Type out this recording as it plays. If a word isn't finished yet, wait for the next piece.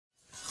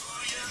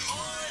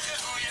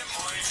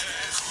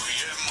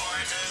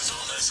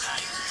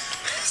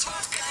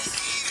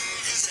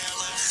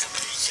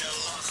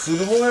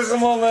Goedemorgen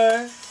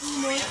mannen.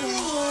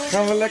 Goedemorgen.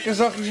 Gaan we lekker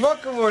zachtjes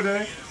wakker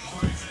worden?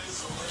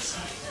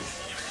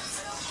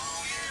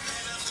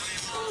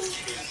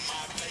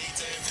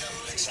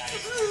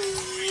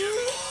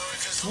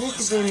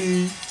 Morgen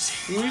Bonnie.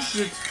 Hoe is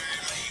het?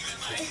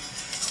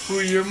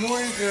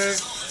 Goedemorgen.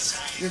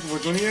 Dit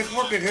wordt nog niet echt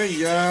wakker hè?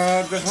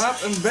 Ja, er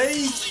gaat een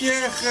beetje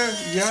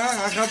ja,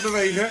 hij gaat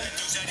bewegen.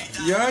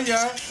 Ja,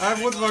 hij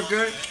wordt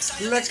wakker.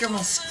 Lekker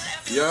man.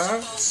 Ja,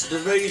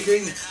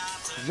 beweging.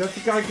 Dus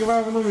even kijken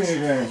waar we nog meer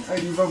zijn.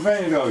 Hé, die van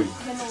Veenrooy.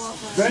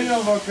 Ben je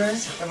al wakker?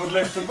 En wat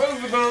ligt er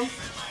boven dan?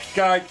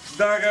 Kijk,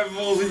 daar hebben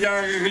we onze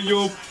jarige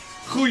Job.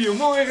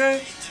 Goedemorgen.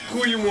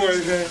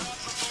 Goedemorgen.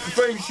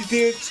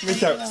 Gefeliciteerd met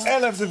jouw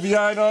 11e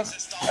verjaardag.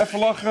 Even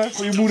lachen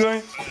voor je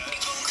moeder.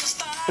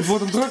 Het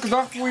wordt een drukke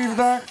dag voor je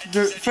vandaag.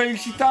 De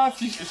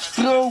felicitaties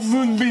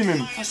stromen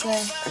binnen.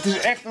 Het is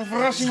echt een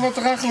verrassing wat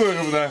er gaat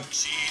gebeuren vandaag.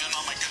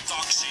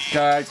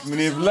 Kijk,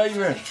 meneer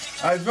Verleven.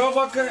 Hij is wel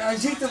wakker, hij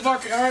ziet er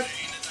wakker uit.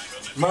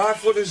 Maar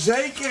voor de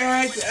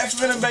zekerheid even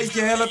wel een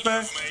beetje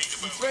helpen.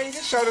 De tweede,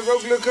 zou dat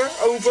ook lukken?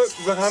 Open.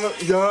 We gaan er,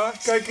 ja,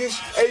 kijk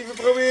eens. Even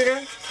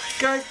proberen.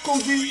 Kijk,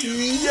 komt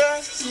ie. Ja,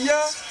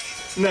 ja.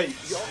 Nee.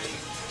 Ja.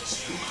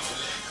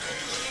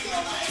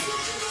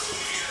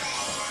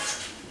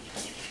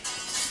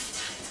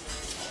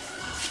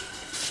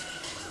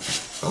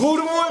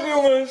 Goedemorgen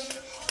jongens.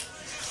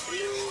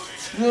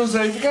 Wil eens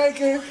even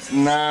kijken.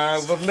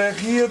 Nou, wat leg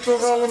je hier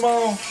toch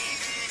allemaal?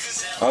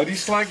 Oh, die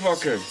is gelijk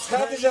wakker.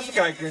 Ga eens even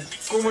kijken.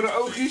 Kom maar de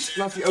oogjes.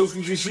 Laat die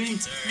oogjes eens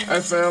zien.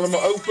 Even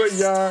helemaal open.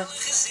 Ja.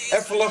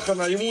 Even lachen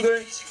naar je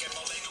moeder.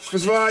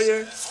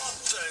 Verzwaaien.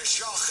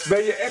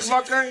 Ben je echt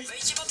wakker?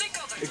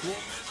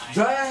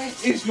 Daar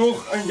is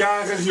nog een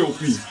jarig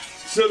joppie.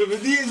 Zullen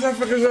we die eens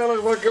even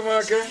gezellig wakker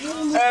maken?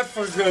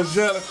 Even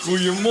gezellig.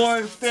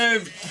 Goedemorgen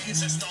Tim.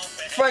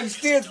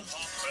 Gefeliciteerd.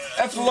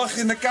 Even lachen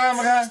in de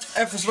camera.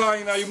 Even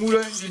zwaaien naar je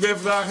moeder. Je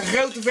bent vandaag een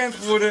grote vent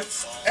geworden.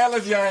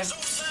 11 jaar.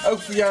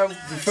 Ook voor jou.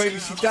 De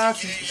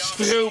felicitaties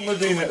stromen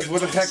binnen. Het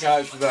wordt een gekke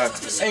huis vandaag.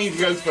 Eén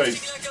groot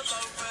feest.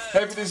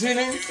 Heb je er zin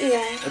in? Ja.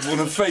 Het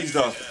wordt een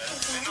feestdag.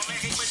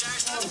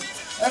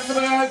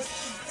 Even eruit.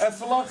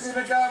 Even lachen in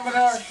de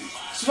camera.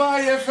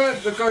 Zwaai even.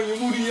 Dan kan je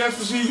moeder je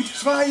even zien.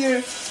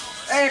 Zwaaien.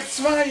 Echt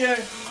zwaaien.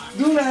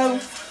 Doe nou.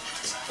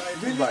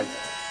 Bij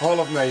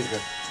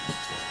 8:30.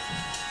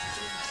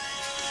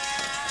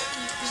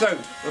 Zo,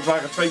 dat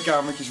waren 2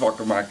 kamertjes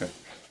wakker maken.